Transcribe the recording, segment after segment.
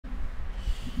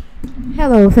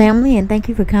Hello family, and thank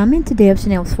you for coming to Deb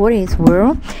Chanel's 48's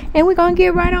World. And we're going to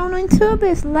get right on into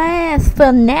this last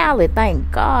finale.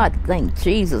 Thank God, thank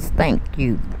Jesus, thank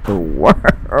you the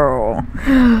world.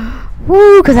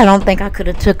 Woo, because I don't think I could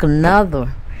have took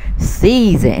another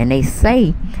season. And they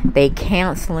say they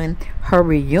canceling her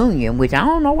reunion, which I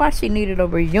don't know why she needed a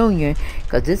reunion,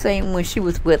 because this ain't when she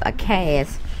was with a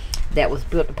cast that was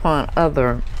built upon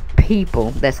other people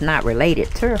that's not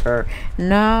related to her.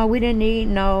 No, we didn't need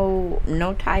no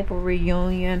type of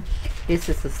reunion. This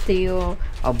is still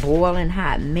a boiling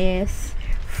hot mess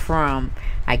from,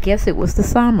 I guess it was the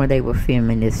summer they were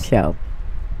filming this show.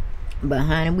 But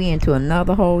honey, we into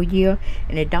another whole year,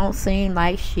 and it don't seem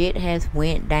like shit has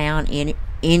went down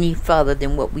any further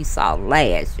than what we saw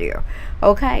last year.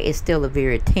 Okay, it's still a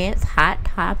very tense, hot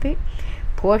topic.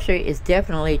 Porsha is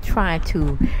definitely trying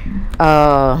to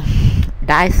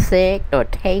dissect or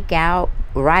take out,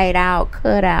 write out,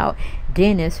 cut out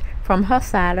Dennis from her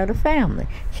side of the family.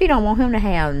 She don't want him to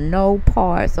have no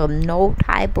parts of no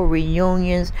type of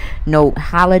reunions, no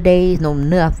holidays, no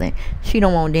nothing. She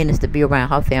don't want Dennis to be around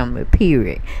her family,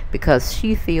 period, because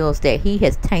she feels that he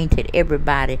has tainted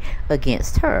everybody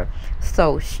against her.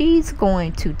 So she's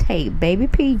going to take baby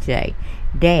PJ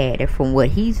dad, from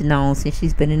what he's known since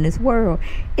she's been in this world,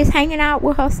 is hanging out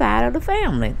with her side of the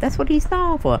family. That's what he's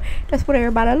known for. That's what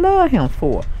everybody love him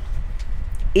for.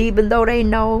 Even though they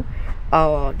know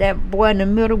that boy in the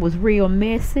middle was real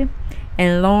messy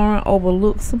and Lauren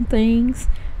overlooked some things,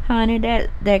 honey,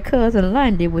 that cousin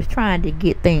Lundy was trying to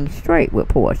get things straight with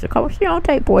Porsha. Cause she don't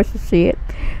take Porsha shit,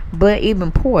 but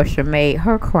even Porsha made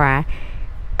her cry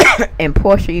and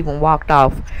Porsha even walked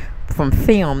off from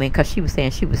filming because she was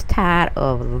saying she was tired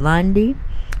of Lundy,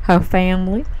 her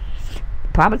family,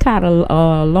 probably tired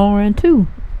of Lauren too,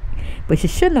 but she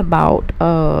shouldn't have bought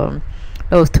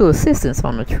those two assistants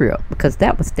on the trip, because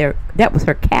that was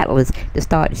her catalyst to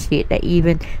start the shit that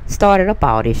even started up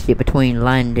all this shit between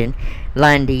Lundy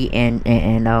and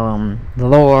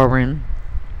Lauren,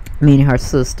 meaning her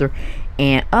sister,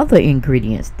 and other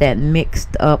ingredients that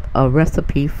mixed up a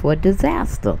recipe for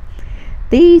disaster.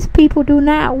 These people do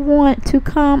not want to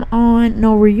come on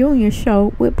no reunion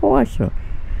show with Porsha.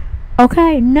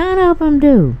 Okay, none of them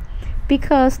do,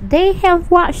 because they have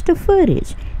watched the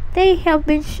footage. They have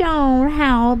been shown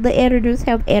how the editors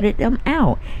have edited them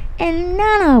out, and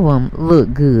none of them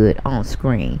look good on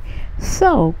screen.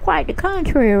 So, quite the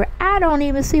contrary, I don't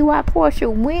even see why Porsha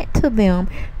went to them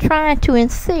trying to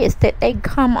insist that they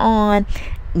come on.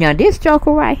 Now, this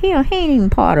joker right here, he ain't even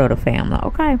part of the family,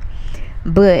 okay?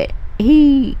 But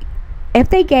if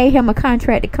they gave him a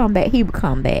contract to come back, he would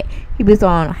come back. He was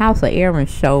on House of Aaron's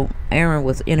show. Aaron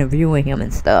was interviewing him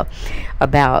and stuff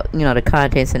about, the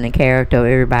contents and the character of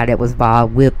everybody that was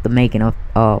involved with the making of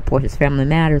Porsha's Family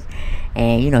Matters.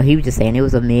 And, he was just saying it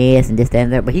was a mess and this, that,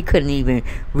 and that. But he couldn't even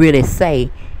really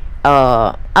say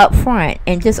up front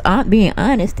and just being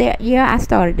honest that, yeah, I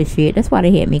started the shit. That's why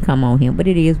they had me come on him. But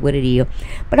it is what it is.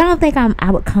 But I don't think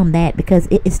I would come back, because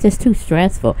it's just too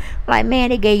stressful. Like, man,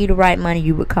 they gave you the right money,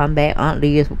 you would come back. Aunt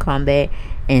Liz would come back,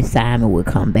 and Simon would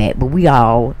come back. But we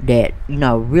all that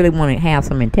really want to have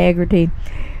some integrity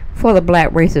for the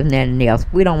black race of nothing else,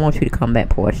 we don't want you to come back,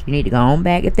 Porsha. You need to go on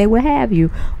back, if they would have you,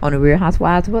 on the Real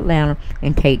Housewives of Atlanta,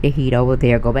 and take the heat over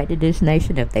there. Go back to Dish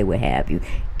Nation if they would have you.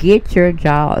 Get your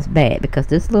jobs back, because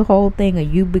this little whole thing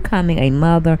of you becoming a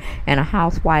mother and a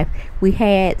housewife, we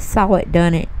saw it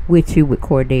done it with you with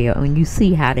Cordell, and you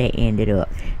see how that ended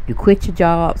up. You quit your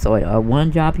jobs, or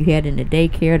one job you had in the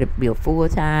daycare, to be a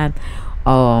full-time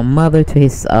mother to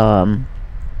his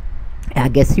I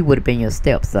guess he would have been your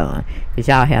stepson, because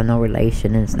y'all have no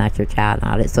relation and it's not your child and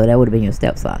all that. So that would have been your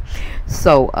stepson.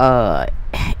 So I'm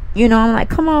like,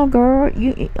 come on, girl,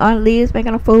 Aunt Liz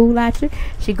making a fool out you.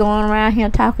 She going around here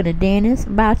talking to Dennis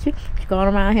about you. She going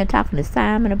around here talking to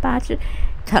Simon about you.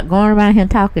 Going around here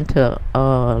talking to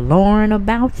Lauren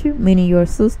about you, meaning your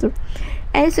sister.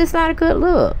 And it's just not a good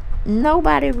look.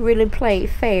 Nobody really played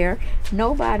fair.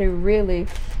 Nobody really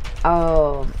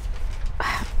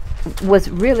was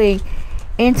really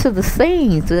into the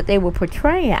scenes that they were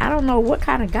portraying. I don't know what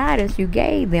kind of guidance you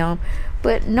gave them,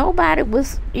 but nobody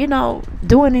was,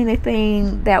 doing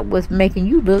anything that was making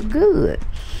you look good.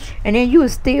 And then you were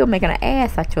still making an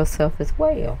ass out yourself as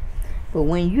well. But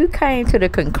when you came to the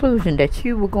conclusion that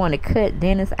you were going to cut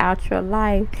Dennis out your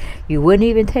life, you wouldn't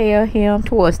even tell him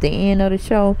towards the end of the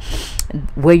show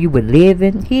where you were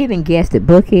living. He even guessed at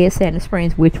Buckhead, Santa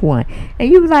Springs, which one. And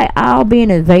you was like all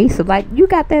being evasive. Like, you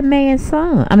got that man's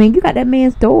son. I mean, you got that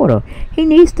man's daughter. He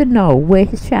needs to know where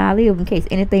his child lives in case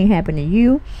anything happened to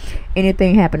you,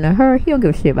 anything happened to her. He don't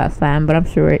give a shit about Simon, but I'm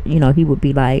sure, he would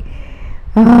be like,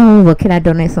 oh, well, can I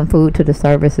donate some food to the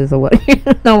services or what? You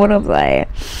know what I'm saying?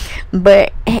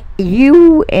 But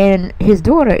you and his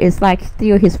daughter is like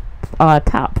still his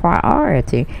top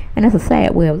priority, and that's a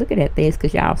sad way of looking at this,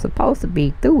 because y'all supposed to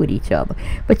be through with each other.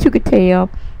 But you could tell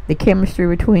the chemistry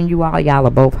between you all. Y'all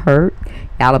are both hurt.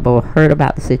 Y'all are both hurt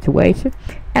about the situation,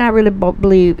 and I really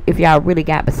believe if y'all really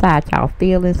got beside y'all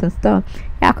feelings and stuff,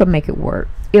 y'all could make it work.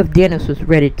 If Dennis was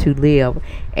ready to live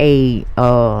a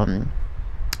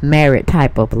married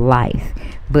type of life.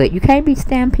 But you can't be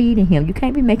stampeding him. You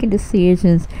can't be making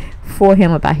decisions for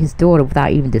him about his daughter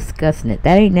without even discussing it.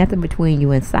 That ain't nothing between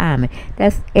you and Simon.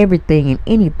 That's everything and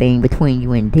anything between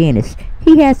you and Dennis.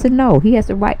 He has to know. He has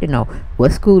the right to know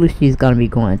what school she's going to be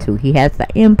going to. He has the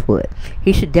input.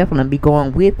 He should definitely be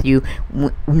going with you,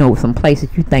 some places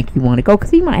you think you want to go,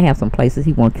 because he might have some places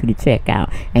he wants you to check out.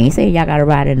 I ain't saying y'all got to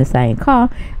ride in the same car,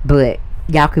 but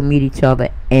y'all can meet each other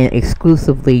and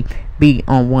exclusively be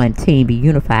on one team, be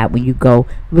unified when you go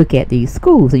look at these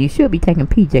schools. And you should be taking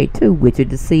PJ too with you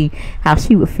to see how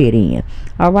she would fit in.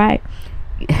 All right.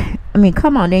 I mean,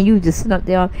 come on, then you just sitting up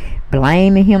there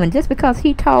blaming him, and just because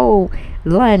he told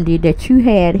Lundy that you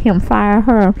had him fire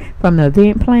her from the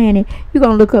event planning, you're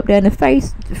gonna look up there in the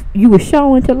face you were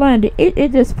showing to Lundy.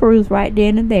 It just proves right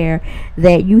then and there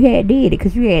that you had did it,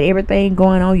 because you had everything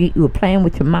going on. You were playing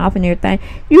with your mouth and everything.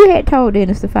 You had told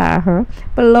Dennis to fire her,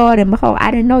 but Lord and behold, I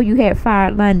didn't know you had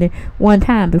fired Lundy one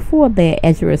time before that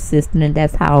as your assistant, and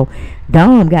that's how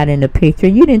Dom got in the picture.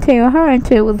 You didn't tell her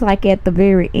until it was like at the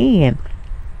very end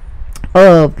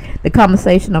of the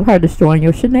conversation of her destroying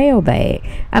your Chanel bag.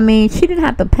 I mean, she didn't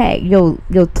have to pack your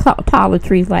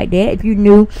toiletries like that. If you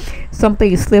knew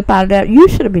something slip out of that, you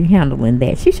should have been handling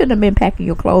that. She shouldn't have been packing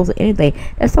your clothes or anything.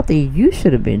 That's something you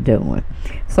should have been doing.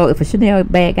 So if a Chanel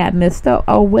bag got messed up,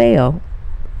 oh well.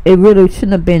 It really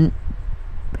shouldn't have been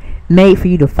made for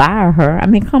you to fire her. I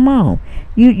mean, come on.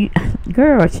 You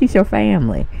girl, she's your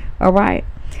family. All right.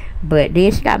 But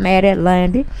then she got mad at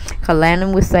Landon, because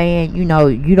Landon was saying, you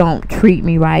don't treat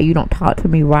me right, you don't talk to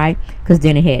me right, because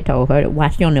Denny had told her that why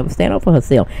she don't never stand up for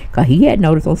herself, because he had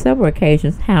noticed on several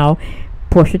occasions how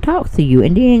Porsha talks to you.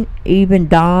 And then even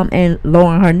Dom and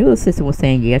Lauren, her new assistant, was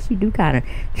saying, yeah, she do kind of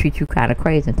treat you kind of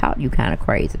crazy and talk to you kind of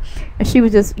crazy. And she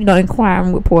was just,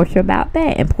 inquiring with Porsha about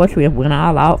that. And Porsha went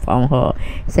all off on her,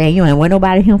 saying, ain't want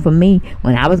nobody here for me.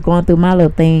 When I was going through my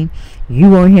little thing, you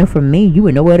weren't here for me. You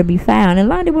were nowhere to be found. And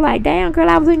Lundy was like, damn, girl,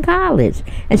 I was in college.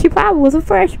 And she probably was a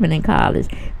freshman in college.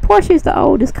 Porsha's the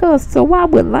oldest cousin, so why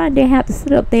would Lundy have to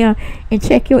sit up there and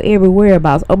check your every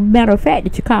whereabouts? A matter of fact,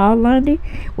 did you call Lundy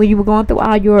when you were going through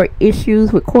all your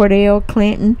issues with Cordell,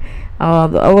 Clinton, the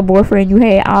other boyfriend you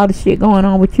had, all the shit going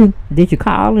on with you? Did you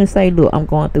call and say, look, I'm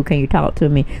going through, can you talk to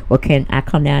me? Or can I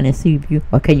come down and see you?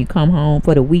 Or can you come home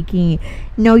for the weekend?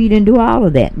 No, you didn't do all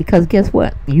of that, because guess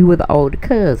what? You were the older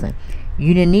cousin.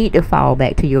 You didn't need to fall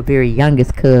back to your very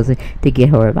youngest cousin to get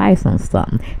her advice on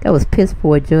something. That was piss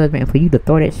poor judgment. And for you to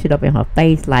throw that shit up in her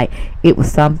face like it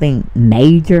was something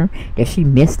major that she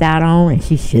missed out on and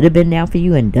she should have been there for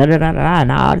you and da-da-da-da-da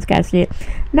and all this kind of shit.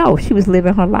 No, she was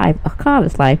living her life, a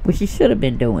college life, which she should have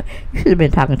been doing. You should have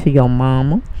been talking to your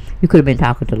mama. You could have been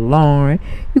talking to Lauren.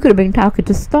 You could have been talking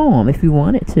to Storm if you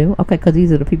wanted to. Okay, because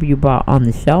these are the people you brought on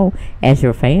the show as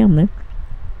your family.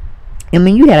 I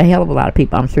mean, you had a hell of a lot of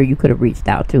people I'm sure you could have reached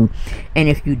out to. And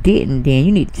if you didn't, then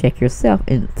you need to check yourself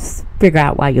and figure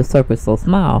out why your circle is so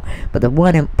small. But the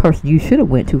one person you should have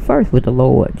went to first was the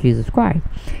Lord Jesus Christ.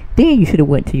 Then you should have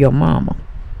went to your mama.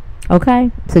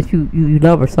 Okay? Since you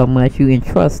love her so much, you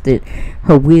entrusted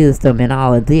her wisdom and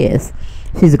all of this.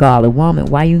 She's a godly woman.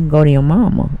 Why you can go to your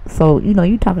mama? So,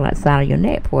 you talking like side of your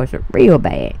neck, Porsha, real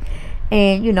bad.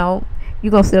 And, you're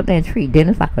going to sit up there and treat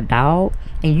Dennis like a dog.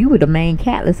 And you were the main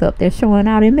catalyst up there showing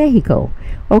out in Mexico.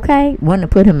 Okay? Wanting to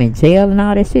put him in jail and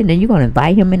all that shit. And then you're going to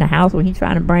invite him in the house when he's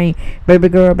trying to bring baby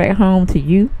girl back home to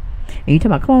you. And you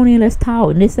talking about, come on in, let's talk.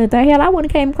 And this and that. Hell, I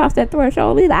wouldn't have came across that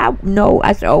threshold either.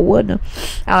 I sure wouldn't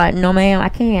have. I like, no, ma'am, I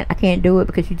can't do it,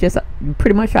 because you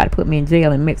pretty much tried to put me in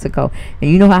jail in Mexico.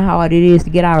 And you know how hard it is to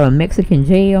get out of a Mexican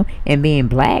jail and being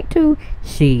black too?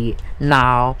 Shit.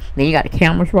 No. Then you got the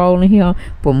cameras rolling here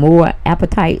for more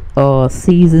appetite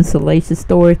season salacious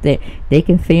stories that they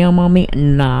can film on me.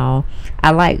 No.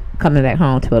 I like coming back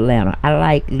home to Atlanta. I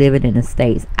like living in the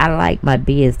States. I like my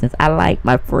business. I like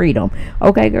my freedom.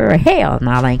 Okay, girl, hell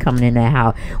no, I ain't coming in that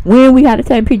house. When we had to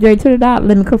take PJ to the doctor,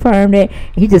 let me confirm that.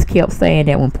 He just kept saying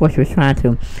that when Porsha was trying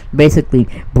to basically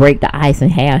break the ice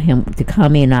and have him to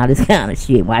come in and all this kind of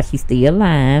shit while she's still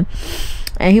lying.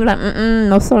 And he was like,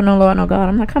 no sir, no Lord, no God.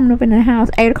 I'm not coming up in the house.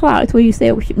 8 o'clock is where you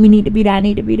said we need to be there. I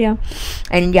need to be there.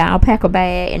 And y'all pack a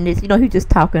bag. And this, he just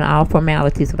talking all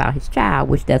formalities about his child,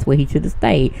 which that's where he should have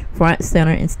stayed, front,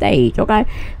 center, and stage. Okay,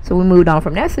 so we moved on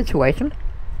from that situation.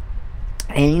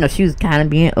 And she was kind of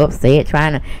being upset,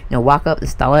 trying to walk up the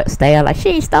stair like she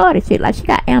ain't started shit, like she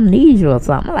got amnesia or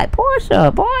something. I'm like,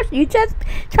 Porsha, you just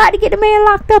tried to get the man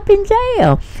locked up in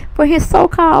jail for his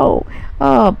so-called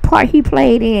part he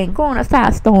played in going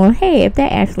outside storm. Hey, if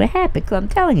that actually happened, because I'm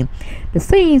telling you, the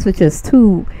scenes were just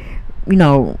too,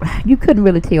 you couldn't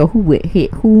really tell who would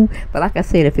hit who. But like I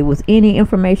said, if it was any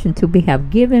information to have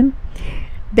given,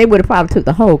 they would have probably took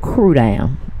the whole crew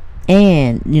down.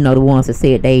 And the ones that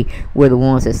said they were the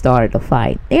ones that started the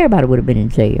fight, everybody would have been in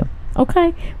jail.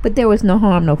 Okay, but there was no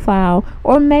harm, no foul.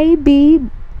 Or maybe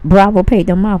Bravo paid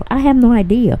them off. I have no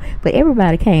idea. But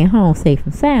everybody came home safe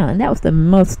and sound, and that was the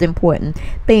most important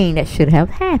thing that should have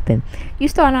happened. You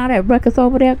starting all that ruckus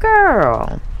over there,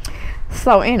 girl.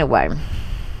 So anyway,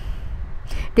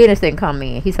 Dennis didn't come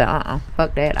in. He said,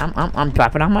 fuck that. I'm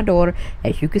dropping off my daughter.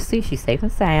 As you can see, she's safe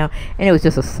and sound. And it was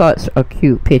just such a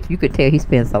cute picture. You could tell he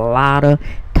spends a lot of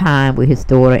time with his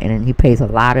daughter, and he pays a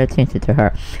lot of attention to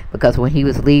her, because when he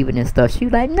was leaving and stuff, she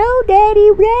was like, no daddy,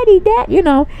 ready, dad,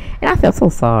 and I felt so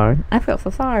sorry.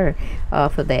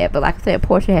 For that. But like I said,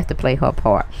 Porsha has to play her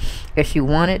part. If she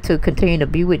wanted to continue to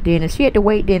be with Dennis, she had to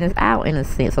wait Dennis out, in a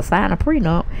sense, or sign a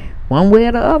prenup one way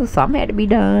or the other. Something had to be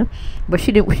done, but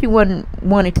she wasn't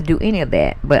wanting to do any of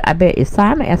that. But I bet if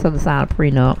Simon asked her to sign a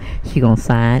prenup, she gonna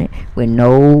sign it with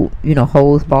no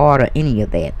holds barred or any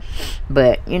of that.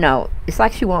 But it's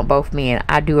like she want both men.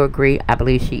 I do agree. I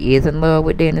believe she is in love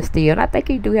with Dennis still, and I think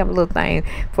he do have a little thing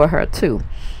for her too.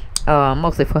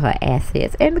 Mostly for her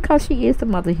assets, and because she is the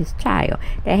mother of his child.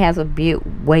 That has a big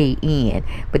weigh in.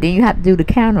 But then you have to do the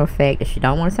counter effect that she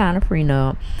don't want to sign a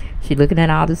prenup. She looking at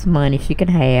all this money she can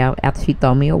have after she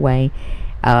throw me away.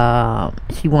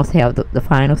 She wants to have the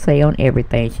final say on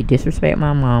everything. She disrespect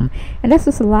my mom, and that's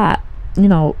just a lot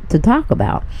to talk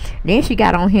about. Then she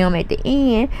got on him at the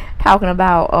end, talking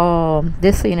about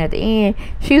this scene at the end.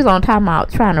 She was on time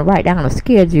out trying to write down a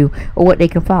schedule of what they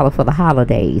can follow for the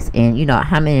holidays, and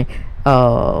how many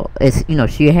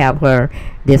she'll have her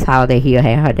this holiday, he'll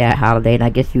have her that holiday, and I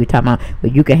guess you were talking about,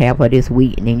 well, you can have her this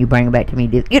week and then you bring her back to me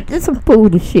this. It's some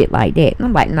foolish shit like that, and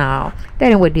I'm like, no,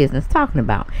 that ain't what Disney's talking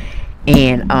about.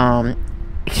 And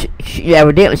she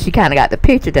evidently she kind of got the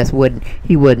picture. That's what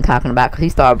he wasn't talking about, because he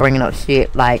started bringing up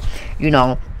shit like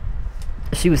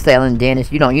she was telling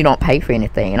Dennis, you don't pay for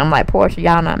anything. And I'm like, Porsha,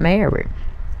 y'all not married.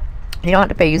 You don't have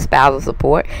to pay your spousal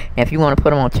support. And if you want to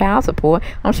put him on child support,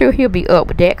 I'm sure he'll be up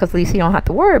with that, because at least he don't have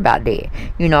to worry about that.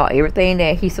 Everything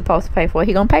that he's supposed to pay for,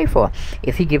 he gonna pay for.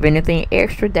 If he give anything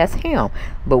extra, that's him.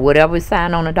 But whatever is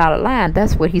signed on the dotted line,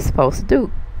 that's what he's supposed to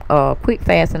do. Quick,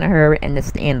 fast, in a hurry, and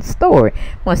that's the end of the story.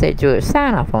 Once that judge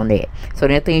sign off on that. So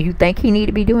the thing you think he need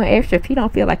to be doing extra, if he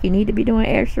don't feel like he need to be doing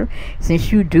extra,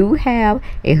 since you do have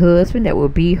a husband that will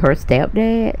be her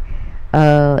stepdad,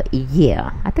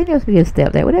 yeah, I think that would be his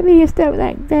stepdad. Would that be his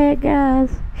stepdad,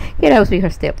 guys? Yeah, that would be her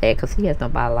stepdad, because he has no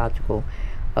biological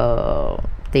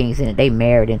things in it. They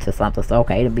married into something, so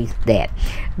okay, it'll be that.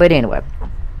 But anyway,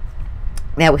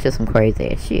 that was just some crazy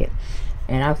ass shit.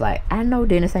 And I was like, I know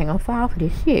Dennis ain't gonna fall for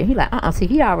this shit. He like, see,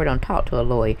 he already done talked to a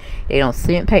lawyer. They don't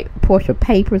send Porsha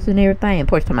papers and everything. And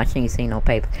Porsha told me she ain't seen no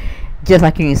papers. Just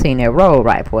like you ain't seen that road,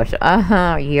 right, Porsha?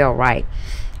 Yeah, right.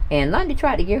 And Lundy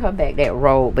tried to give her back that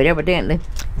road, but evidently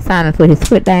Simon put his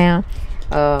foot down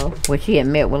when she had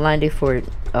met with Lundy for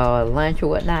lunch or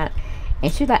whatnot.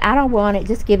 And she's like, I don't want it.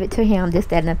 Just give it to him. This,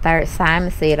 that, and the third.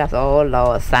 Simon said, I said, oh,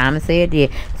 Lord. Simon said, yeah.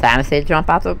 Simon said, jump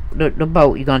out the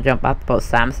boat. You're going to jump out the boat.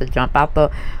 Simon said, jump out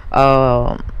the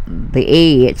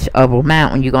edge of a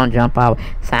mountain. You're going to jump out.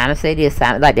 Simon said this.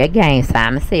 Simon, like that game.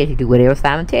 Simon said, you do whatever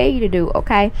Simon tell you to do,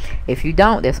 okay? If you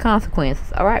don't, there's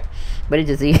consequences, all right? But it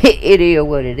just, it is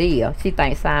what it is. She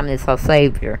thinks Simon is her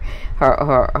savior.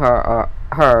 Her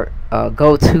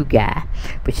go-to guy,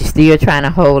 but she's still trying to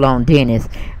hold on Dennis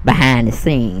behind the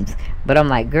scenes. But I'm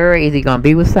like, girl, is he gonna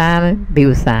be with Simon? Be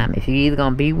with Simon. If you either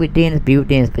gonna be with Dennis, be with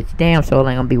Dennis, but you damn sure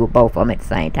ain't gonna be with both of them at the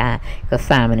same time, because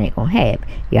Simon ain't gonna have it.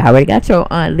 You already got your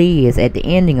Aunt Liz at the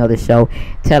ending of the show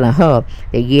telling her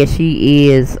that yes, she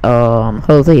is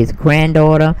Jose's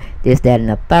granddaughter, this, that, and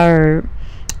the third,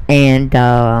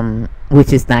 and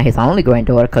which is not his only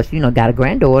granddaughter, because got a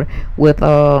granddaughter with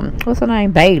what's her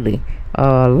name, Bailey,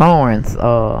 Lauren's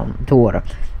daughter.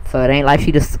 So it ain't like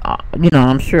she just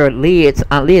I'm sure Aunt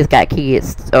Liz got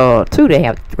kids too that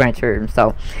have grandchildren.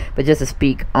 So, but just to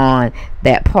speak on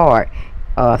that part,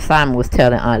 Simon was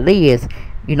telling Aunt Liz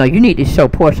You know, you need to show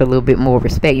Porsha a little bit more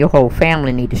respect. Your whole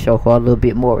family need to show her a little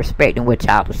bit more respect than what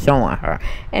y'all are showing her.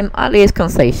 And Liz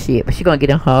can't say shit, but she gonna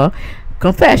get in her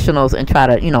confessionals and try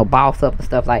to, you know, boss up and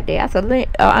stuff like that. I said,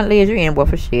 Aunt Liz, you ain't worth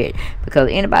for shit, because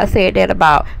anybody said that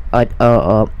about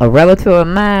a relative of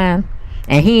mine,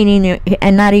 and he ain't even,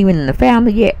 and not even in the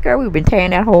family yet, girl, we've been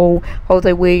tearing that whole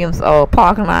Jose Williams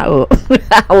parking lot up.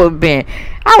 I would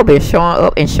have been showing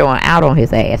up and showing out on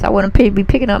his ass. I wouldn't be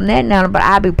picking up that now, but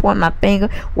I'd be pointing my finger,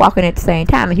 walking at the same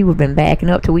time, and he would have been backing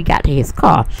up till we got to his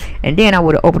car. And then I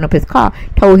would have opened up his car,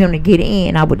 told him to get in,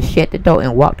 and I would have shut the door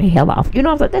and walked the hell off. You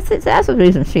know what I'm saying? That's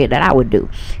some shit that I would do.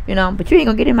 You know, but you ain't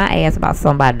gonna get in my ass about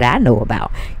somebody that I know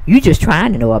about. You just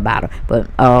trying to know about her. But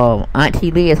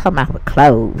Auntie Liz, her mouth was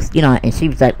closed, you know, and she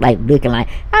was like looking like,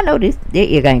 I know this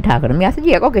nigga ain't talking to me. I said,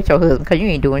 yeah, go get your husband, because you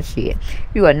ain't doing shit.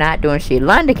 You are not doing shit.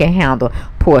 London can handle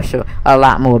Porsha a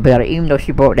lot more better, even though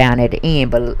she broke down at the end,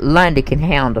 but London can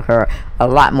handle her a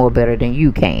lot more better than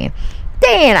you can.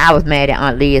 Then I was mad at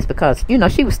Aunt Liz because, you know,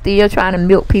 she was still trying to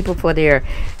milk people for their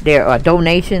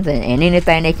donations and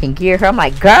anything they can give her. I'm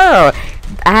like, girl,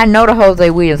 I know the Jose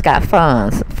Williams got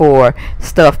funds for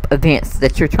stuff, events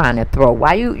that you're trying to throw.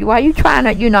 Why you trying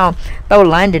to, you know, throw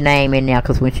London name in there?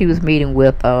 Because when she was meeting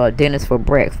with Dennis for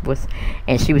breakfast,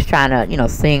 and she was trying to, you know,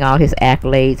 sing all his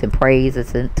accolades and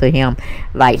praises to him,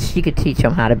 like she could teach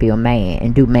him how to be a man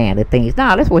and do manly things.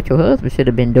 No, that's what your husband should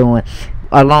have been doing,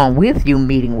 along with you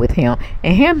meeting with him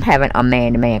and him having a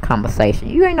man-to-man conversation.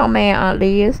 You ain't no man, Aunt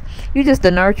Liz. You just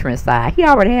the nurturing side. He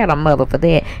already had a mother for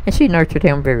that, and she nurtured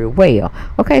him very well.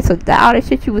 Okay, so all that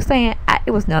shit you was saying,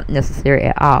 it was not necessary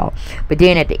at all. But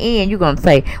then at the end, you're going to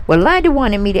say, well, London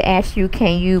wanted me to ask you,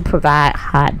 can you provide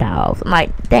hot dogs? I'm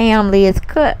like, damn, Liz,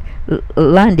 cut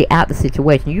Lundy out the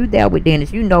situation. You there with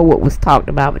Dennis, you know what was talked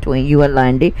about between you and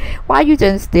Lundy. Why you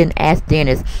just didn't ask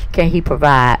Dennis, can he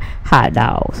provide hot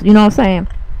dogs? You know what I'm saying?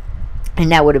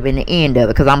 And that would have been the end of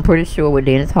it, because I'm pretty sure with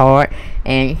Dennis Hart,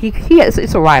 and he has,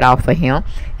 it's a write-off for him.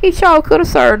 He sure could have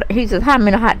served. He says, how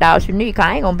many hot dogs you need? 'Cause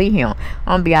I ain't gonna be him.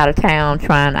 I'm gonna be out of town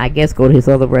trying, I guess, go to his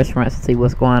other restaurants to see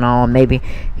what's going on. Maybe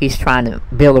he's trying to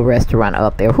build a restaurant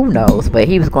up there. Who knows? But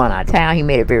he was going out of town. He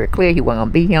made it very clear he wasn't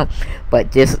gonna be him.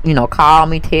 But just, you know, call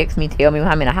me, text me, tell me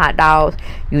how many hot dogs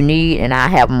you need, and I'll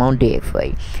have them on deck for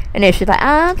you. And then she's like,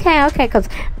 okay, because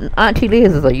Auntie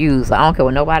Liz is a user. I don't care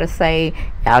what nobody say.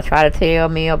 Y'all try to tell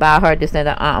me about her, this and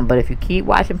that. But if you keep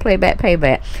watching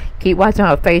Payback, keep watching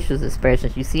her facial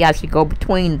expressions, you see how she go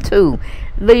between the two.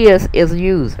 Liz is a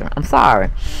user. I'm sorry.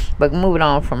 But moving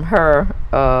on from her,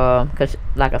 because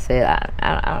like I said,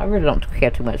 I really don't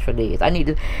care too much for Liz. I need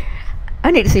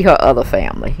to see her other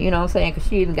family. You know what I'm saying? Because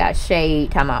she even got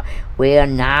shade talking about, well,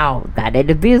 now got that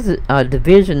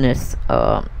divisionist,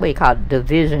 what do you call it,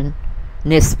 divisionist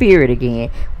spirit again.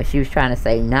 But she was trying to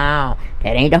say, no,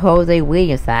 that ain't the Jose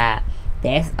Williams side.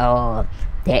 That's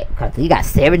that, because he got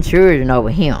 7 children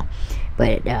over him.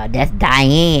 But that's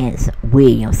Diane's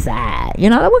Williams side.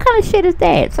 You know, what kind of shit is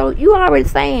that? So you already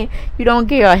saying you don't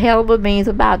give a hell of a beans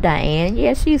about Diane.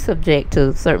 Yeah, she's subject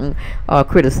to certain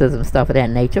criticism, stuff of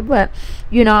that nature. But,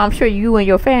 you know, I'm sure you and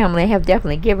your family have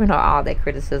definitely given her all that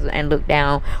criticism and looked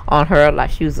down on her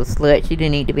like she was a slut. She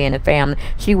didn't need to be in the family.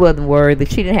 She wasn't worthy.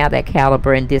 She didn't have that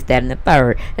caliber and this, that, and the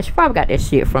third. And she probably got that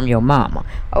shit from your mama.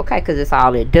 Okay, because it's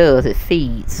all it does. It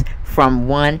feeds from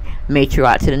one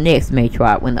matriarch to the next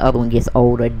matriarch when the other one gets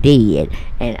old or dead.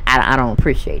 And I don't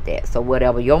appreciate that. So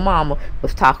whatever your mama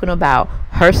was talking about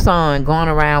her son going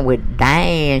around with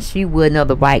Diane, she wasn't of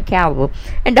the right caliber.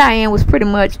 And Diane was pretty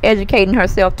much educating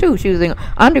herself too. She was in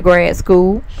undergrad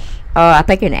school, I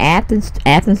think in Athens,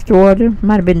 Georgia.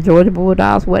 Might have been Georgia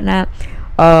Bulldogs, whatnot.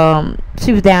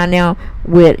 She was down there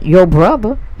with your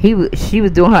brother. She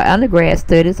was doing her undergrad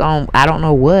studies on I don't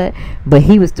know what, but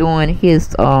he was doing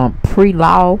his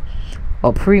pre-law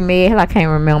or pre-med. I can't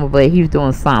remember, but he was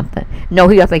doing something. No,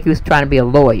 I think he was trying to be a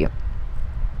lawyer.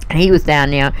 And he was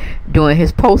down there doing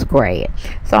his post-grad.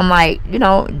 So I'm like, you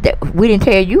know, we didn't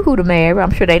tell you who to marry.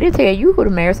 I'm sure they didn't tell you who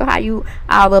to marry. So how you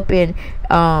all up in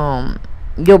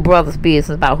your brother's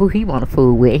business about who he want to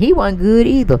fool with? He wasn't good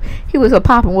either. He was a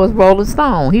popping was Rolling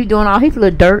Stone. He was doing all his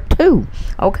little dirt too.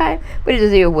 Okay, but it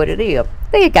is what it is.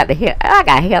 I got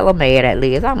hella mad at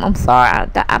Liz. I'm sorry.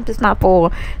 I'm just not for.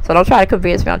 So don't try to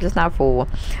convince me. I'm just not for.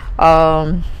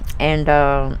 and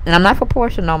I'm not for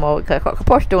Porsha no more, because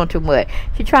Porsha doing too much.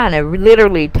 She trying to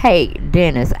literally take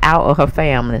Dennis out of her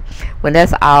family, when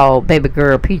that's all baby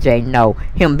girl PJ know,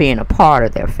 him being a part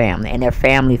of their family and their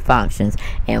family functions,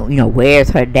 and you know,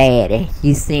 where's her dad, and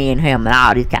she's seeing him and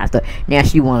all this kind of stuff. Now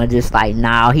she want to just like,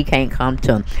 no, he can't come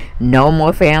to no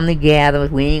more family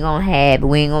gatherings, we ain't gonna have it,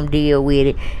 we ain't gonna deal with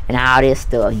it, and all this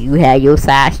stuff. You have your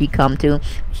side she come to,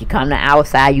 she come to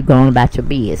outside, you going about your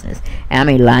business. And I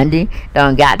mean, Lundy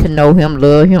done got to know him,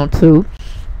 love him too.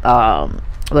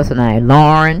 What's her name?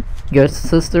 Lauren, your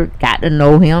sister, got to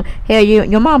know him. Hell,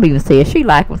 your mom even said she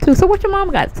like him too. So what your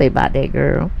mama got to say about that,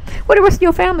 girl? What the rest of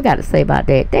your family got to say about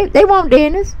that? They want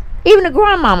Dennis. Even the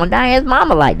grandmama, Diane's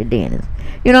mama, liked the Dennis.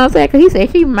 You know what I'm saying? Because he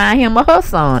said she remind him of her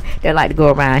son that like to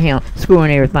go around him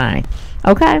screwing everything.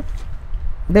 Okay?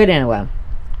 But anyway,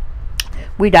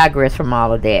 we digress from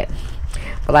all of that.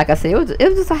 But like I said, it was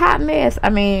just a hot mess. I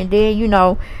mean, then, you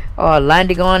know,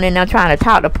 Lundy going in there trying to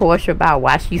talk to Porsha about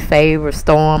why she favored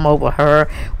Storm over her,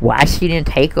 why she didn't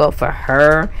take up for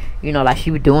her, you know, like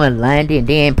she was doing Lundy, and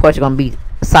then Porsha gonna be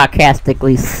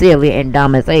sarcastically silly and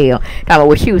dumb as hell. Talking about,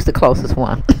 well, she was the closest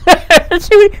one.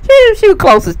 she was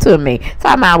closest to me, so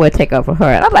I might as well take up for her.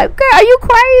 And I'm like, girl, are you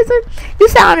crazy? You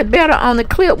sounded better on the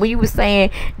clip when you were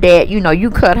saying that, you know, you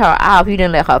cut her off, you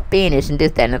didn't let her finish, and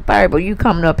this, that, and the third. But you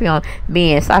coming up here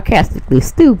being sarcastically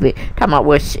stupid, talking about,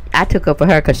 well, I took up for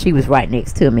her because she was right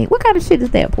next to me. What kind of shit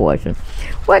is that, Porsha?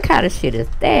 What kind of shit is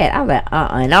that? I'm like,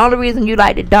 And the only reason you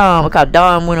like the Dom, because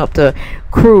Dom went up to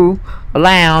Crew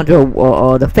Lounge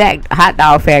or the hot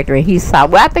dog factory, and he saw,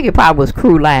 well, I think it probably was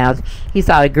Crew Lounge. He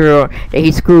saw the girl that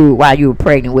he screwed while you were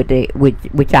pregnant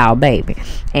with y'all baby,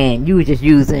 and you was just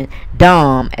using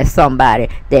Dom as somebody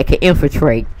that could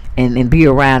infiltrate and be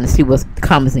around and see what's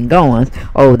comings and goings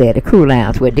over there at the Crew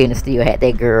Lounge, where Dennis still had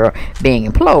that girl being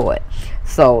employed.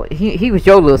 So he was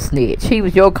your little snitch. He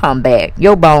was your comeback,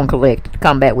 your bone collector to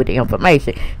come back with the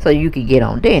information so you could get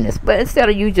on Dennis. But instead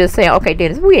of you just saying, okay,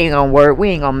 Dennis, we ain't gonna work,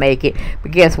 we ain't gonna make it,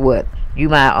 but guess what? You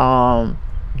my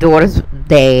daughter's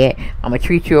dad. I'm gonna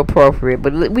treat you appropriate,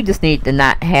 but we just need to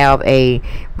not have a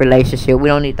relationship. We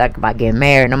don't need to think about getting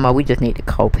married no more. We just need to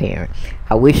co-parent.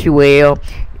 I wish you well,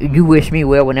 you wish me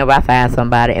well whenever I find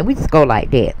somebody, and we just go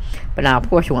like that. But now, of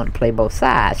course, she wanted to play both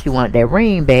sides. She wanted that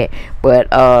ring back, but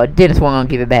Dennis wasn't gonna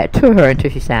give it back to her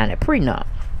until she signed that prenup.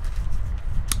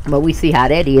 But we see how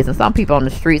that is. And some people on the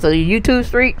street, so the YouTube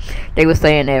street, they were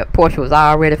saying that Porsha was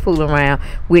already fooling around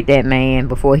with that man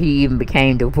before he even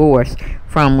became divorced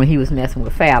from when he was messing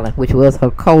with Fallon, which was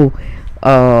her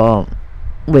co-star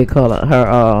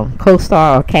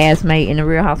or castmate in the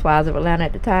Real Housewives of Atlanta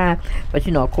at the time. But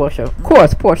you know, of course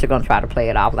Porsha gonna try to play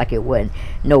it off like it wasn't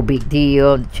no big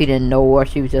deal. She didn't know her.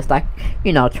 She was just like,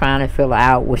 you know, trying to fill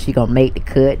out, was she gonna make the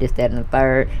cut, this, that, and the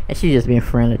third, and she just been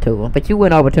friendly to him. But you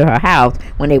went over to her house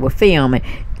when they were filming,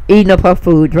 eating up her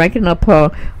food, drinking up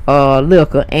her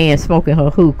liquor, and smoking her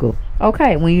hookah.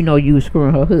 Okay, when you know you was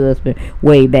screwing her husband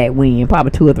way back when, probably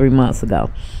 2 or 3 months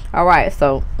ago. All right,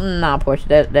 so nah,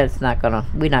 Porsha, that's not gonna,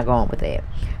 we're not going with that.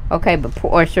 Okay, but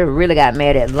Porsha really got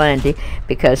mad at Lundy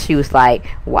because she was like,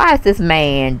 why is this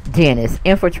man Dennis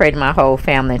infiltrating my whole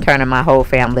family and turning my whole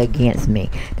family against me?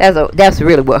 That's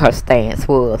really what her stance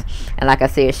was. And like I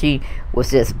said, she was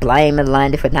just blaming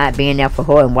Lundy for not being there for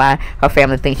her, and why her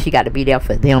family thinks she got to be there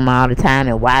for them all the time,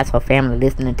 and why is her family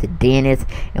listening to Dennis,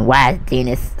 and why is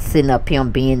Dennis sitting up here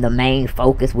being the main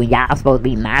focus when y'all supposed to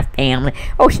be my family.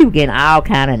 Oh, she was getting all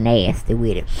kind of nasty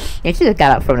with it. And she just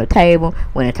got up from the table,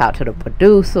 went and talked to the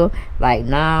producer, like,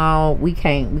 no, we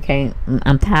can't,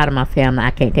 I'm tired of my family,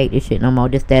 I can't take this shit no more,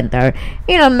 this, that, and third.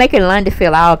 You know, making Lundy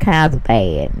feel all kinds of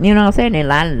bad. You know what I'm saying?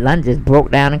 And Lundy just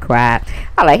broke down and cried.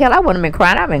 I like, hell, I wouldn't have been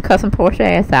crying. I've been cussing Porsha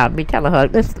ass out and be telling her,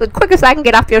 this the quickest I can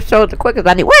get off your show, the quickest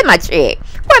I need. Where's my check?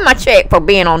 Where's my check for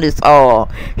being on this show?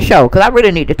 Because I really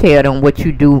need to tell them what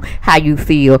you do, how you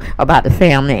feel about the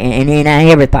family, and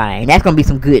everything. That's going to be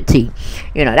some good tea.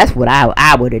 You know, that's what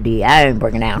I would have did. I ain't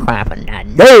breaking down crying for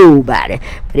nobody.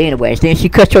 But anyways, then she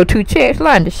cut your 2 checks,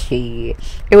 Lundy. Shit.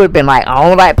 It would have been like,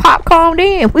 on like popcorn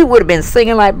then. We would have been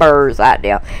singing like birds out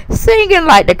there. Singing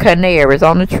like the canaries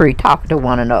on the tree, talking to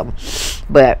one another.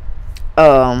 But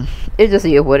it just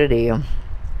is what it is.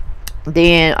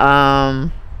 Then I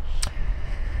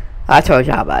told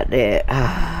y'all about that.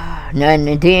 And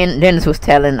then Dennis was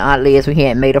telling Aunt Liz we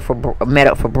had met up for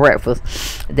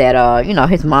breakfast that you know,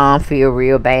 his mom feel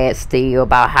real bad still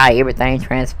about how everything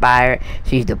transpired.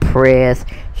 She's depressed.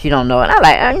 She don't know. And I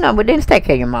like, you know, but then just take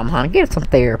care of your mom, honey. Get her some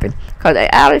therapy. Because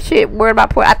all this shit, worried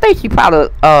about Porsha. I think she probably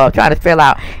trying to figure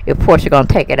out if Porsha going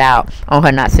to take it out on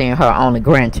her not seeing her only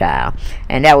grandchild.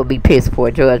 And that would be piss poor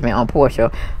judgment on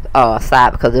Porsha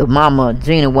side. Because if Mama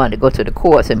Gina wanted to go to the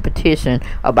courts and petition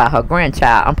about her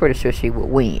grandchild, I'm pretty sure she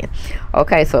would win.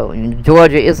 Okay, so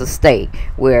Georgia is a state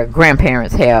where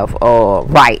grandparents have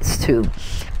rights to.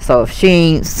 So if she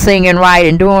ain't singing right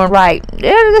and doing right,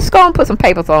 yeah, just go and put some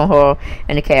papers on her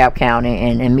in the DeKalb County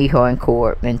and meet her in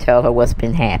court and tell her what's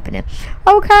been happening.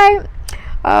 Okay.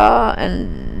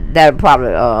 And that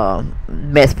probably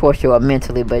mess Porsha up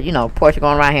mentally. But, you know, Porsha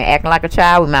going around here acting like a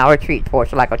child. We might well treat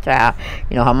Porsha like a child.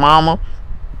 You know, her mama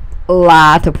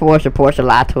lied to Porsha. Porsha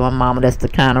lied to her mama. That's the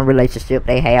kind of relationship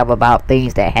they have about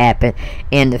things that happen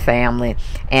in the family.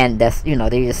 And that's, you know,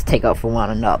 they just take up for one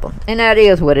another. And that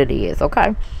is what it is,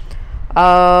 okay?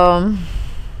 I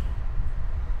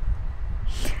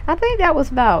think that was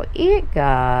about it,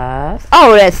 guys.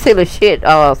 Oh, that silly shit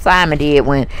Simon did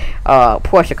when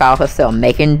Porsha called herself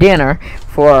making dinner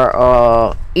for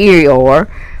Eeyore,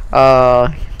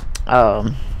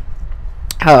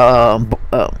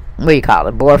 what do you call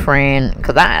it, boyfriend?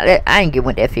 Because I ain't get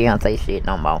with that fiance shit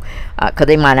no more. Because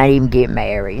they might not even get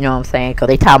married, you know what I'm saying? Because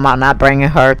they talking about not bringing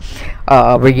her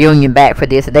reunion back for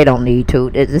this. They don't need to.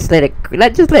 Just let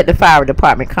the fire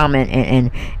department come in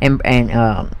and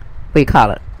what do you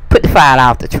call it, put the fire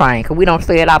off the train. Because we don't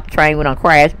slid off the train, we don't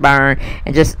crash burn,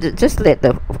 and just let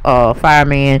the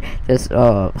fireman just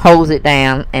hose it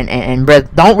down and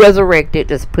don't resurrect it.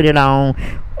 Just put it on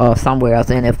somewhere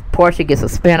else. And if Porsha gets a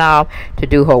spinoff to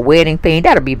do her wedding thing,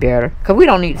 that'll be better. Because we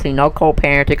don't need to see no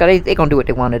co-parenting. Because they're going to do what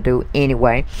they want to do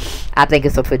anyway. I think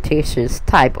it's a fictitious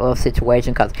type of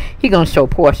situation. Because he going to show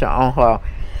Porsha on her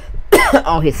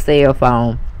on his cell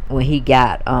phone when he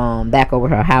got back over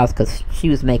her house. Because she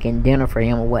was making dinner for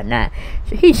him or whatnot.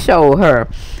 He showed her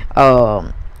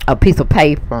a piece of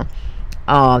paper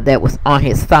that was on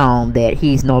his phone that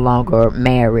he's no longer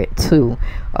married to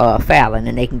Fallon,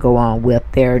 and they can go on with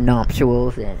their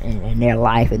nuptials and their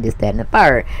life and this, that, and the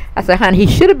third. I said, honey, he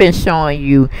should have been showing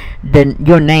you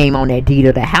your name on that deed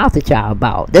of the house that y'all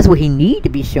bought. That's what he need to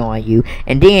be showing you.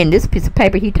 And then this piece of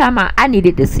paper he talking about, I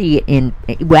needed to see it in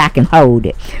where I can hold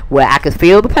it, where I could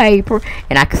feel the paper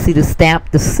and I could see the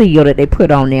stamp, the seal that they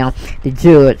put on there. The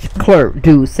judge, clerk,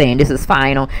 dude saying this is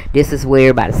final, this is where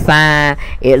everybody sign,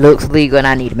 it looks legal, and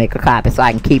I need to make a copy so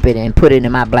I can keep it and put it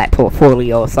in my black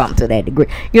portfolio or something to that degree.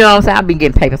 You know what I'm saying? I've been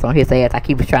getting papers on his ass. I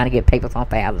keep trying to get papers on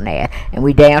Fallon ass. And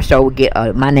we damn sure will get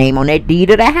my name on that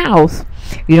deed of the house.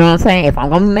 You know what I'm saying? If I'm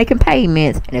going to be making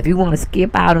payments, and if you want to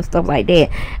skip out and stuff like that,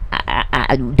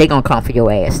 they going to come for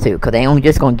your ass too. Because they only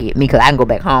just going to get me because I can go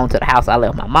back home to the house I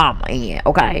left my mama in.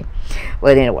 Okay?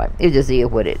 But anyway, it just is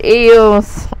what it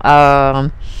is.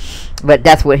 But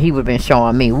that's what he would have been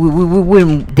showing me.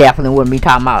 We definitely wouldn't be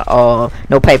talking about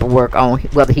no paperwork on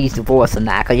whether he's divorced or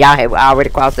not. Because y'all have already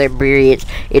crossed that bridge.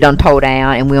 It done tore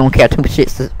down, and we don't care too much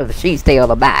she's still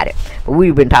about it. But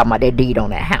we've been talking about that deed on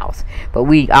that house. But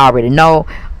we already know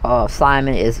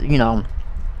Simon is, you know,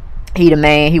 he the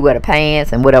man, he wear the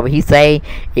pants, and whatever he say,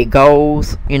 it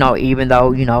goes, you know, even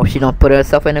though, you know, she don't put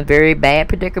herself in a very bad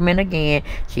predicament again.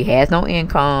 She has no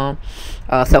income,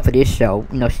 except for this show.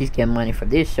 You know, she's getting money for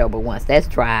this show, but once that's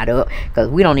dried up, because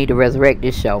we don't need to resurrect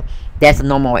this show, that's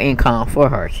no more income for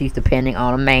her. She's depending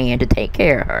on a man to take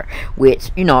care of her,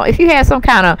 which, you know, if you have some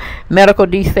kind of medical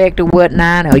defect or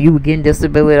whatnot, or you were getting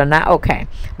disability or not, okay.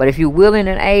 But if you're willing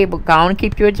and able, go on and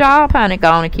keep your job, honey.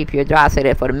 Go on and keep your job. I say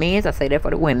that for the men, I say that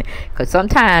for the women. Because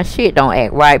sometimes shit don't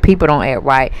act right, people don't act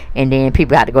right, and then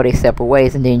people have to go their separate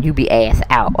ways, and then you be ass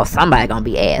out, or somebody gonna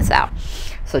be ass out.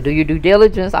 So do your due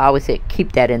diligence. I always say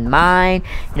keep that in mind,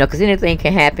 you know, because anything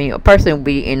can happen. A person will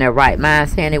be in their right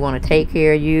mind saying they want to take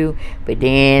care of you, but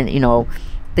then, you know,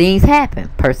 things happen.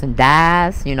 Person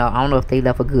dies, you know. I don't know if they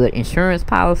left a good insurance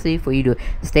policy for you to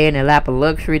stay in the lap of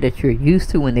luxury that you're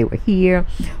used to when they were here,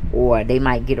 or they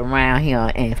might get around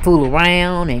here and fool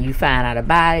around and you find out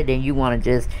about it, then you want to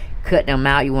just cut them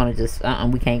out. You want to just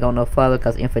we can't go no further,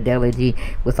 because infidelity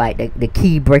was like the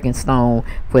key breaking stone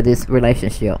for this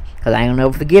relationship. Because I don't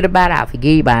never forget about it. I'll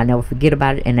forgive you, but I never forget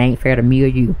about it, and it ain't fair to me or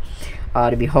you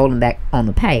to be holding back on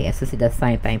the past. This is the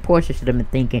same thing. Porsha should have been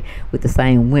thinking with the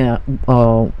same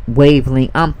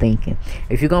wavelength I'm thinking.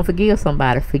 If you're gonna forgive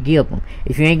somebody, forgive them.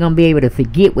 If you ain't gonna be able to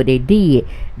forget what they did,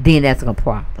 then that's a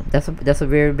problem. That's a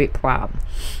very big problem.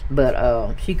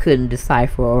 But she couldn't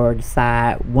decipher or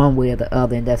decide one way or the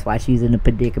other, and that's why she's in the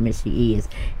predicament she is.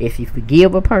 If you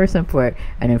forgive a person for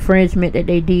an infringement that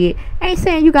they did, ain't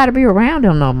saying you got to be around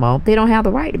them no more. They don't have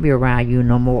the right to be around you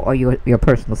no more, or your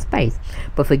personal space.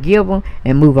 But forgive them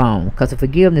and move on, because the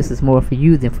forgiveness is more for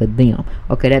you than for them.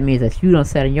 Okay, that means that you don't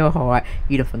set in your heart,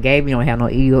 you don't forgave, you don't have no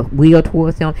ill will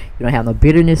towards them, you don't have no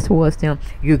bitterness towards them.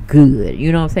 You're good.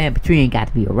 You know what I'm saying? But you ain't got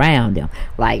to be around them.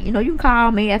 Like, you can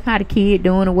call me, that's how the kid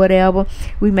doing or whatever.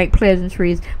 We make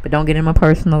pleasantries, but don't get in my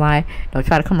personal life. Don't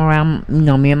try to come around,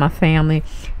 me and my family.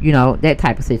 That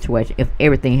type of situation. If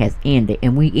everything has ended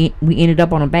and we ended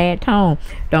up on a bad tone,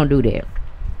 don't do that.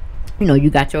 You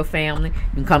got your family.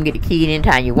 You can come get the kid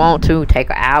anytime you want to. Take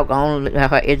her out. Go on,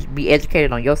 let her be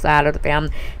educated on your side of the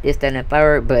family. This, that, and the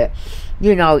third. But,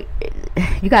 you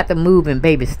got to move in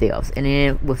baby steps. And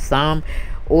then with some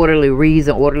orderly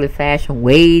reason, orderly fashion,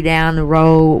 way down the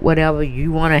road, whatever,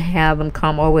 you want to have them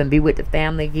come over and be with the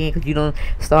family again because you don't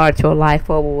start your life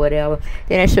over, whatever,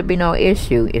 then there should be no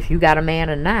issue if you got a man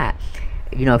or not.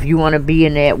 If you want to be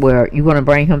in that where you want to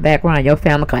bring him back around your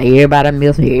family because everybody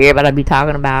miss him, everybody be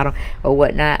talking about him or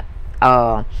whatnot,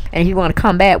 and you want to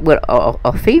come back with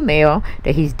a female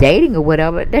that he's dating or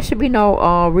whatever, there should be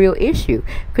no real issue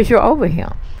because you're over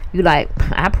him. You like,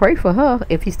 I pray for her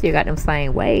if he still got them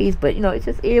same ways, but it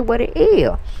just is what it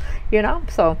is.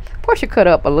 So Porsha cut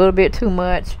up a little bit too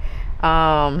much,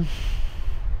 and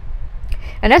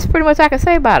that's pretty much I can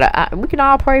say about it. We can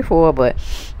all pray for her, but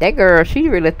that girl, she's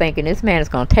really thinking this man is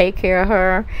going to take care of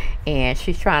her, and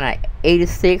she's trying to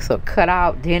 86 or cut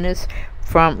out Dennis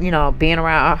from, being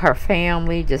around her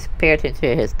family, just pay attention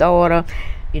to his daughter.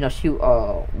 She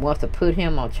wants to put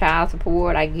him on child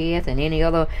support, I guess, and any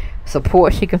other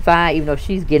support she can find, even though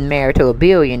she's getting married to a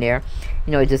billionaire.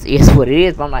 It just is what it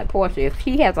is. But I'm like, Porsha, if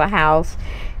he has a house,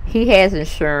 he has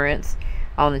insurance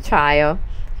on the child,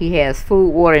 he has food,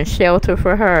 water, and shelter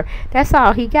for her, that's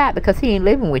all he got because he ain't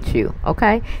living with you,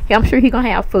 okay? I'm sure he gonna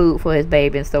have food for his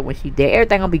baby and stuff when she's there.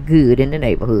 Everything gonna be good in the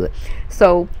neighborhood.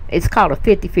 So it's called a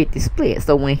 50-50 split.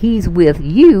 So when he's with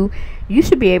you, you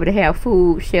should be able to have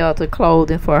food, shelter,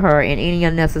 clothing for her, and any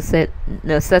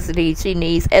necessities she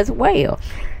needs as well.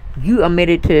 You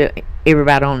admitted to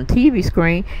everybody on the TV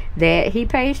screen that he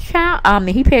pays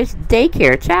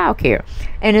daycare, child care,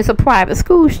 and it's a private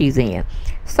school she's in.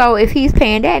 So if he's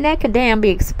paying that, and that can damn be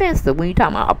expensive when you're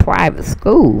talking about a private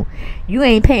school. You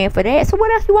ain't paying for that. So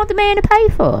what else you want the man to pay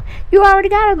for? You already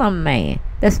got another man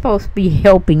that's supposed to be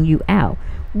helping you out.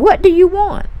 What do you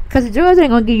want? Because the judge ain't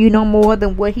going to give you no more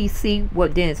than what he see,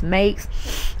 what Dennis makes,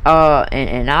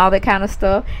 and all that kind of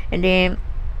stuff. And then,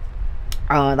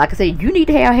 like I said, you need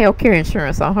to have health care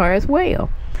insurance on her as well.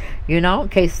 In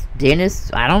case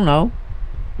Dennis, I don't know,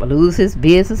 lose his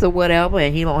business or whatever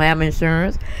and he won't have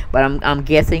insurance. But I'm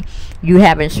guessing you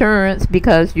have insurance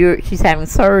because she's having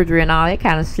surgery and all that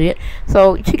kind of shit,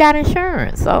 so she got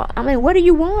insurance. So I mean, what do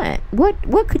you want?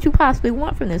 What could you possibly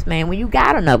want from this man when you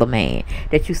got another man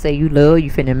that you say you love, you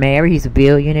finna marry, he's a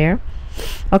billionaire,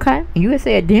 okay? And you had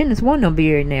said Dennis wasn't no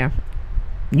billionaire.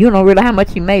 You don't know really how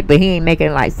much he make, but he ain't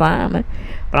making like Simon.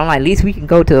 But I'm like, at least we can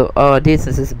go to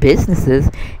Dennis's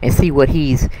businesses and see what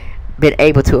he's been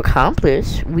able to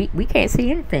accomplish. We can't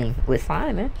see anything with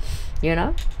Simon,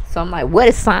 So I'm like, what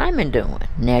is Simon doing?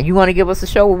 Now you want to give us a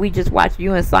show where we just watch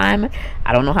you and Simon?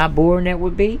 I don't know how boring that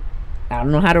would be. I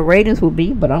don't know how the ratings would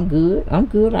be, but I'm good.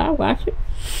 I'll watch it.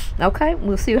 Okay,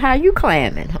 we'll see how you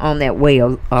climbing on that way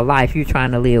of life you're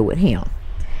trying to live with him.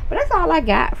 But that's all I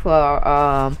got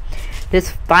for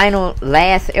this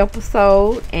last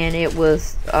episode, and it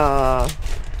was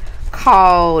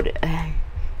called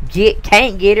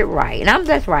Can't Get It Right. And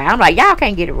that's right. I'm like, y'all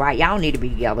can't get it right. Y'all need to be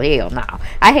together. Hell no.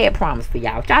 I had promise for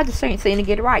y'all. Y'all just ain't seen to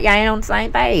get it right. Y'all ain't on the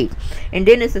same page. And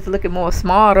Dennis is looking more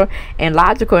smarter and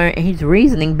logical, and he's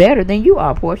reasoning better than you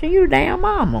are, Porsha. You the damn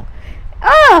mama.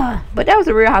 But that was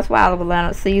the Real Housewives of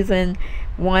Atlanta season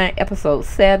 1, episode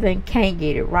 7. Can't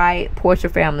Get It Right. Porsha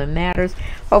Family Matters.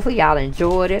 Hopefully y'all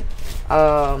enjoyed it.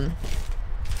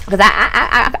 Because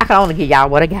I can only give y'all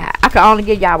what I got.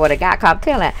 Because I'm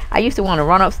telling you, I used to want to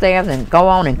run upstairs and go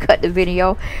on and cut the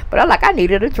video. But I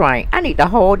needed a drink. I need the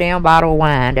whole damn bottle of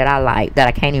wine that I like, that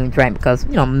I can't even drink because,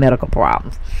 medical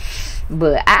problems.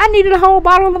 But I needed a whole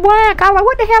bottle of wine. Cause I was like,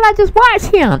 what the hell I just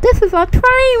watched him? This is a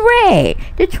train wreck.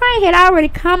 The train had already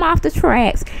come off the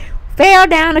tracks, fell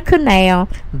down the canal,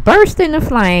 burst into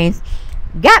flames.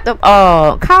 Got the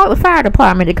called the fire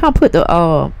department to come put the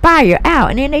fire out,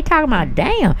 and then they talking about,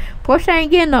 damn, Porsha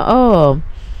ain't getting a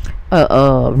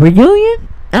reunion.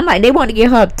 I'm like, they want to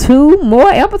give her 2 more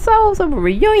episodes of a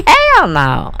reunion? Hell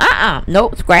no.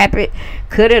 Nope, scrap it,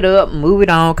 cut it up, move it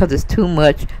on, because it's too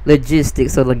much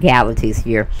logistics or legalities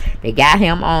here. They got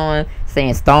him on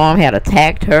saying Storm had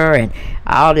attacked her and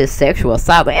all this sexual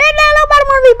assault. Ain't nobody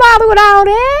want to be bothered with all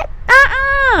that.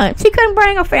 She couldn't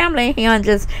bring her family in here and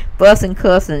just fuss and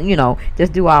cuss and, you know,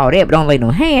 just do all that, but don't lay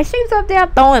no hands. She was up there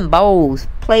throwing bowls,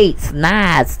 plates,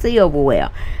 knives, silverware,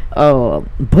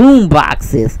 boom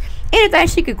boxes, anything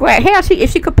she could grab. Hell,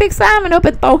 if she could pick Simon up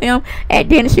and throw him at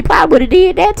dinner, she probably would have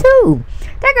did that too.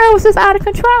 That girl was just out of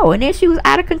control. And then she was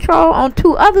out of control on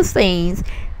 2 other scenes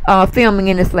filming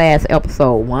in this last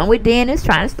episode. One with Dennis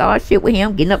trying to start shit with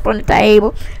him, getting up on the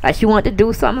table like she wanted to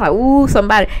do something, like, ooh,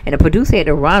 somebody, and the producer had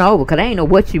to run over because they ain't know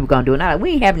what she was gonna do. And I like,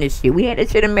 we ain't having this shit. We had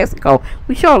this shit in Mexico.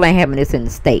 We sure ain't having this in the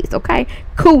States. Okay,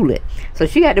 cool it. So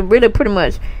she had to really pretty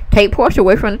much take Porsha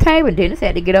away from the table, and Dennis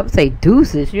had to get up and say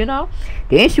deuces, you know.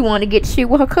 Then she wanted to get shit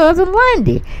with her cousin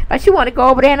Lundy. Like, she wanted to go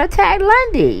over there and attack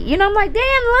Lundy. You know, I'm like, damn,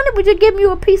 Lundy was just giving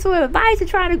you a piece of advice to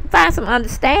try to find some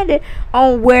understanding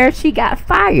on where she got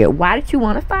fired. Why did you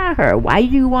want to fire her? Why do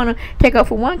you want to take up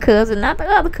for one cousin, not the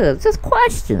other cousin? Just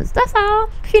questions. That's all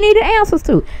she needed answers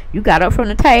to. You got up from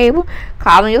the table,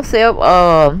 calling yourself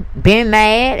being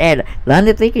mad at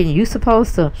Lundy, thinking you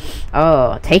supposed to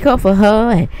take up for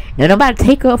her, and nobody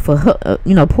take up for her,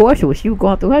 you know, Porsha when she was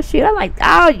going through her shit. I'm like,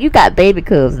 oh, you got baby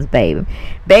cousins,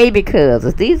 baby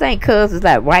cousins. These ain't cousins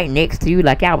like right next to you,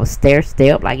 like y'all was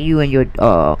stair-step, like you and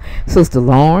your sister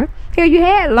Lauren. Here you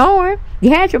had Lauren,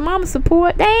 you had your mama's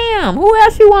support. Damn, who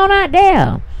else you want out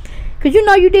there? Because you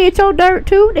know you did your dirt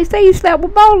too. They say you slept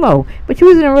with Bolo, but you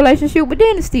was in a relationship with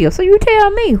Dennis still. So you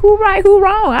tell me who right, who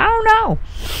wrong. I don't know.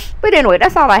 But anyway,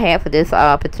 that's all I have for this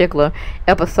particular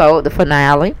episode, the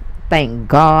finale. Thank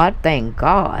God, thank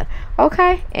God.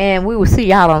 Okay, and we will see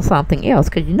y'all on something else,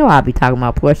 because you know I'll be talking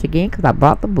about Porsha again, because I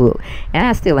bought the book and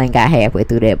I still ain't got halfway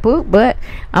through that book, but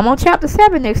I'm on chapter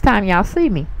 7 next time y'all see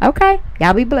me. Okay,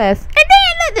 y'all be blessed.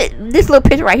 And then this little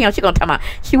picture right here, she gonna talk about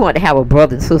she wanted to have a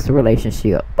brother and sister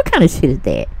relationship. What kind of shit is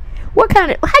that? How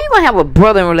you gonna have a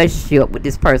brother relationship with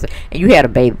this person and you had a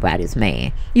baby by this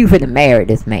man? You finna marry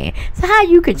this man. So how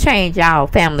you can change y'all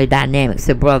family dynamics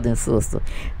to brother and sister?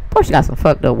 Porsha got some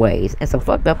fucked up ways and some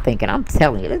fucked up thinking. I'm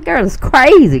telling you, this girl is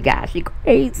crazy, guys. She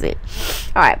crazy.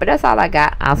 Alright, but that's all I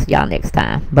got. I'll see y'all next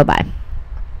time. Bye-bye.